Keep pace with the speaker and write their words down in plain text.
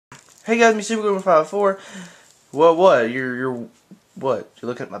Hey guys, me Super504. What? You're what? You're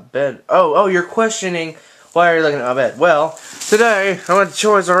looking at my bed. Oh, you're questioning why are you looking at my bed? Well, today I went to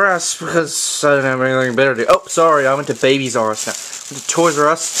Toys R Us because I didn't have anything better to do. Oh, sorry, I went to Babies R Us now. I went to Toys R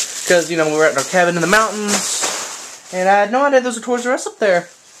Us because, you know, we were at our cabin in the mountains and I had no idea there was a Toys R Us up there.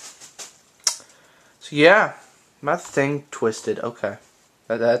 So yeah, my thing twisted. Okay,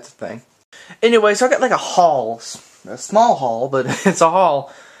 that's a thing. Anyway, so I got like a haul. A small haul, but it's a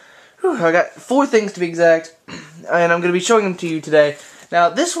haul. Whew, I got 4 things to be exact, and I'm going to be showing them to you today. Now,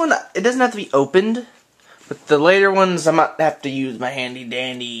 this one, it doesn't have to be opened, but the later ones, I might have to use my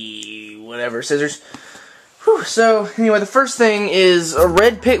handy-dandy, whatever, scissors. Whew, so, anyway, the first thing is a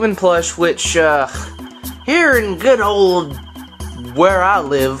red Pikmin plush, which, here in good old where I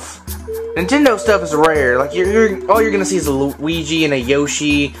live, Nintendo stuff is rare. Like, all you're going to see is a Luigi and a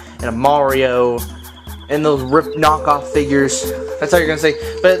Yoshi and a Mario and those ripped knockoff figures. That's all you're gonna see.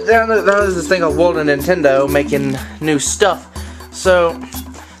 But there's this thing called World of Nintendo making new stuff. So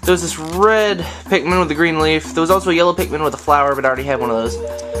there was this red Pikmin with the green leaf. There was also a yellow Pikmin with a flower, but I already had one of those.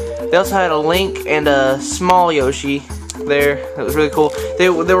 They also had a Link and a small Yoshi there. That was really cool. They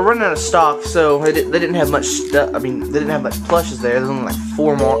were running out of stock, so they didn't have much stuff. I mean, they didn't have much plushes there. There was only like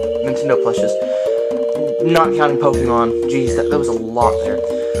 4 more Nintendo plushes, not counting Pokemon. Jeez, that was a lot there.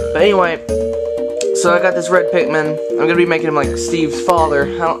 But anyway. So I got this red Pikmin. I'm gonna be making him like Steve's father.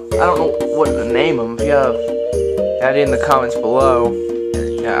 I don't know what to name him. If you have idea in the comments below.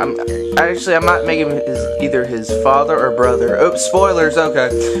 Yeah, I might make him either his father or brother. Oops, spoilers. Okay.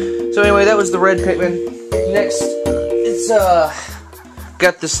 So anyway, that was the red Pikmin. Next, it's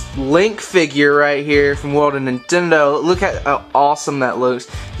got this Link figure right here from World of Nintendo. Look at how awesome that looks.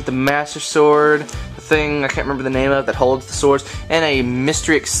 Get the Master Sword. Thing I can't remember the name of that holds the swords, and a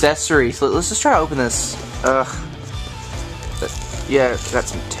mystery accessory. So let's just try to open this. Yeah, got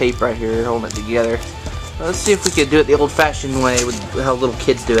some tape right here holding it together. Let's see if we could do it the old-fashioned way with how little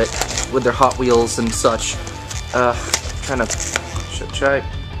kids do it with their Hot Wheels and such. Kind of try.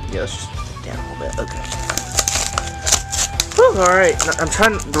 Yeah, let's just put it down a little bit. Okay. Whew, all right. I'm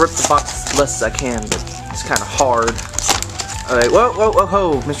trying to rip the box as less as I can, but it's kind of hard. All right.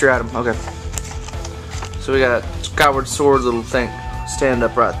 Whoa, Mr. Adam. Okay. So we got Skyward Sword little thing stand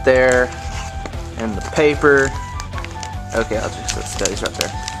up right there, and the paper. Okay, I'll just put studies right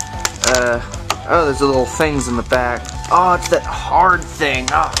there. Oh, there's the little things in the back. Oh, it's that hard thing.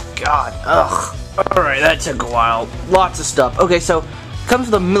 Oh God, ugh. All right, that took a while. Lots of stuff. Okay, so comes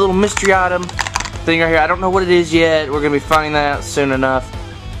with a little mystery item thing right here. I don't know what it is yet. We're gonna be finding that out soon enough.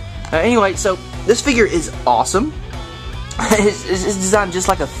 Anyway, so this figure is awesome. It's designed just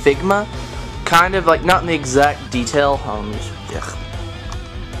like a Figma. Kind of, like, not in the exact detail,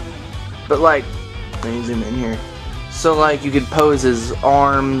 but like, let me zoom in here. So like, you could pose his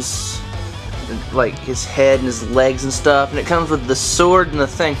arms, and, like his head and his legs and stuff, and it comes with the sword and the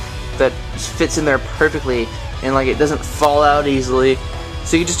thing that fits in there perfectly, and like it doesn't fall out easily.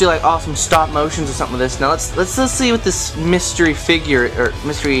 So you can just do like awesome stop motions or something with this. Now let's see what this mystery figure or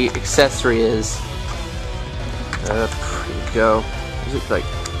mystery accessory is. Here we go. Is it like?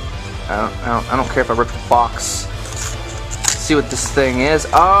 I don't care if I rip the box. Let's see what this thing is.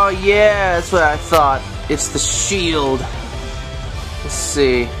 Oh yeah, that's what I thought. It's the shield. Let's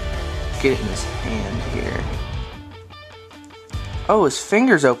see. Get it in his hand here. Oh, his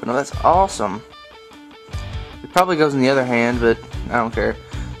finger's open. Oh, that's awesome. It probably goes in the other hand, but I don't care.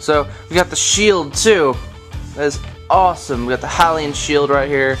 So we got the shield too. That is awesome. We got the Hylian shield right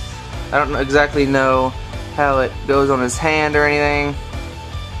here. I don't exactly know how it goes on his hand or anything.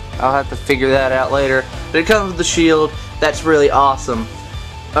 I'll have to figure that out later. But it comes with the shield. That's really awesome.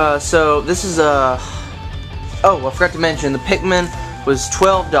 So this is oh, I forgot to mention the Pikmin was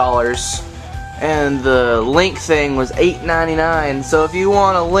 $12 and the Link thing was $8.99. So if you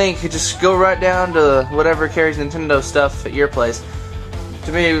want a Link, you just go right down to whatever carries Nintendo stuff at your place.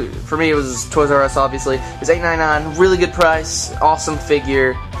 For me it was Toys R Us, obviously. It's $8.99, really good price, awesome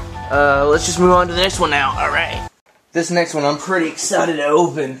figure. Let's just move on to the next one now. All right. This next one I'm pretty excited to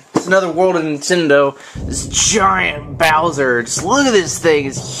open. It's another World of Nintendo. This giant Bowser. Just look at this thing.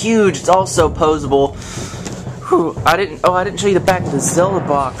 It's huge. It's also posable. Whew, I didn't show you the back of the Zelda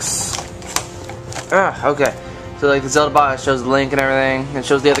box. Okay. So like the Zelda box shows the Link and everything. It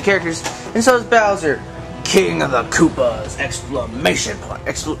shows the other characters. And so is Bowser. King of the Koopas! Exclamation point.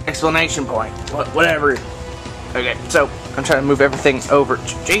 Explanation point. Whatever. Okay, so I'm trying to move everything over.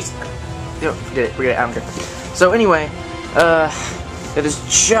 Jeez. Forget it. I don't care. So anyway, got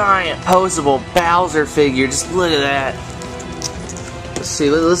this giant posable Bowser figure. Just look at that. Let's see.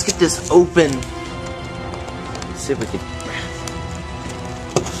 Let's get this open. Let's see if we can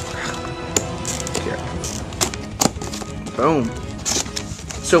Boom.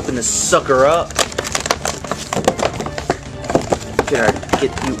 Let's open this sucker up. Can I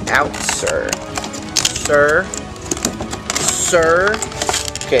get you out, sir? Sir? Sir?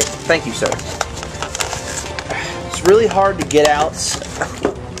 Okay, thank you, sir. It's really hard to get out.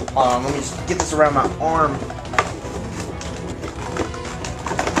 Let me just get this around my arm.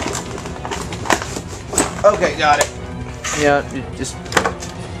 Okay, got it. Yeah, just...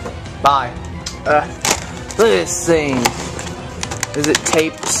 Bye. Look at this thing. Is it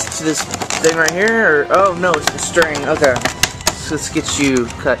taped to this thing right here? Or, oh, no, it's the string. Okay. So let's get you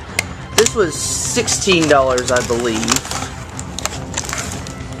cut. This was $16, I believe.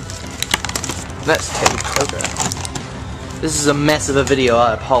 That's taped. Okay. This is a mess of a video.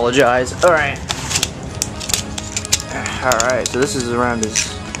 I apologize. Alright. Alright, so this is around his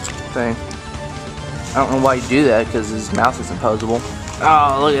thing. I don't know why you do that, because his mouth isn't posable.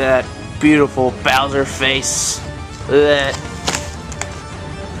 Oh, look at that beautiful Bowser face. Look at that.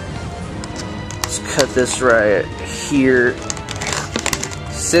 Let's cut this right here.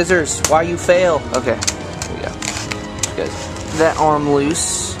 Scissors, why you fail? Okay, here we go. Got that arm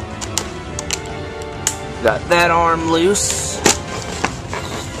loose. Got that arm loose.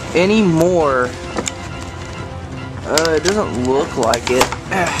 Any more? It doesn't look like it.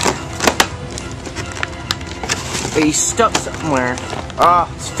 He's stuck somewhere. Ah,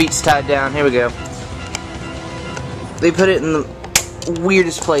 his feet's tied down. Here we go. They put it in the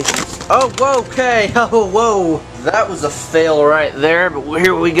weirdest places. Oh, whoa, okay. Oh, whoa. That was a fail right there, but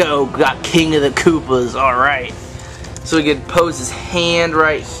here we go. Got King of the Koopas. Alright. So we can pose his hand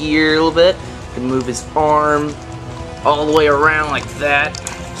right here a little bit. We can move his arm all the way around like that.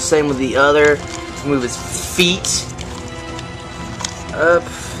 Same with the other. Move his feet.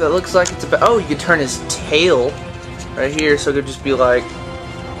 That looks like it's about... Oh, you can turn his tail right here, so it could just be like...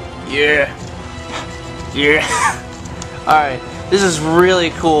 Yeah. Yeah. Alright. This is really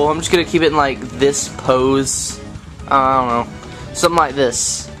cool. I'm just going to keep it in like this pose. I don't know. Something like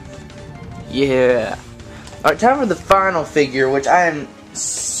this. Yeah. Alright, time for the final figure, which I am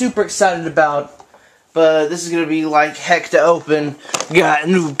super excited about. But this is going to be like heck to open. We got a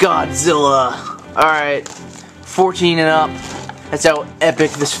new Godzilla. Alright. 14 and up. That's how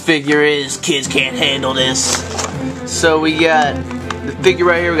epic this figure is. Kids can't handle this. So we got the figure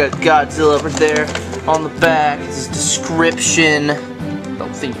right here. We got Godzilla right there. On the back, it's his description. I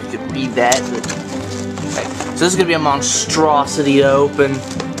don't think you could read that, but okay. So this is gonna be a monstrosity to open,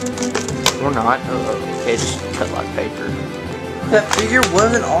 or not. Okay, just cut a lot of paper. That figure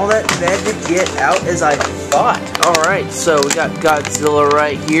wasn't all that bad to get out as I thought. All right, so we got Godzilla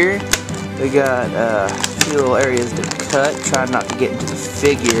right here. We got a few little areas to cut. Try not to get into the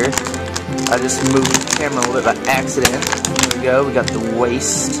figure. I just moved the camera a little bit by accident. There we go. We got the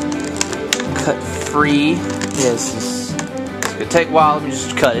waist. Cut free. Yes, it's gonna take a while. Let me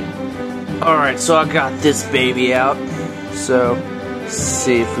just cut it. Alright, so I got this baby out. So, let's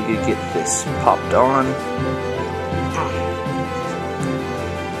see if we could get this popped on.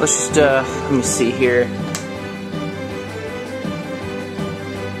 Let's just, let me see here.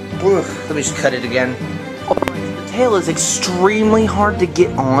 Let me just cut it again. Alright, the tail is extremely hard to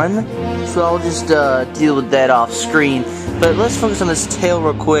get on. So I'll just deal with that off screen. But let's focus on this tail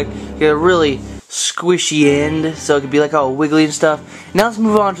real quick. Get a really squishy end, so it could be like all wiggly and stuff. Now let's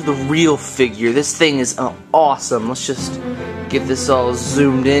move on to the real figure. This thing is awesome. Let's just get this all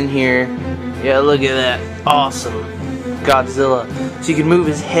zoomed in here. Yeah, look at that. Awesome. Godzilla. So you can move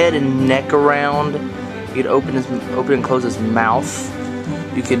his head and neck around. You can open and close his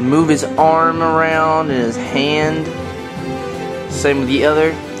mouth. You can move his arm around and his hand. Same with the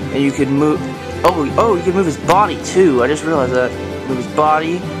other. And you can move... Oh, you can move his body too. I just realized that. Move his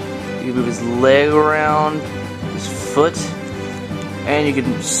body. You can move his leg around, his foot, and you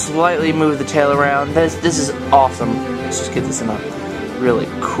can slightly move the tail around. This is awesome. Let's just get this in a really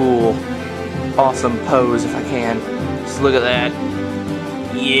cool, awesome pose if I can. Just look at that.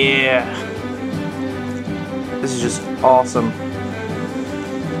 Yeah. This is just awesome.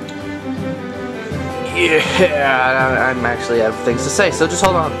 Yeah, I'm actually out of things to say, so just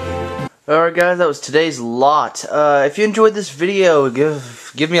hold on. Alright guys, that was today's lot. If you enjoyed this video,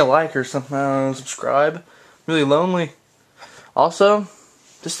 give me a like or something, subscribe. I'm really lonely. Also,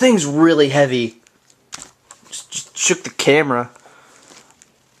 this thing's really heavy. Just shook the camera.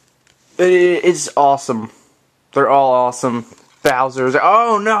 It's awesome. They're all awesome. Bowser's.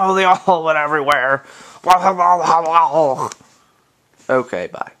 Oh no, they all went everywhere. Okay,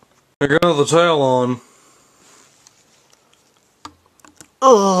 bye. I got the tail on.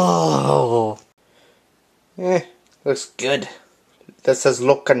 Oh. Looks good. This is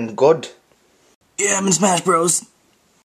looking good. Yeah, I'm in Smash Bros.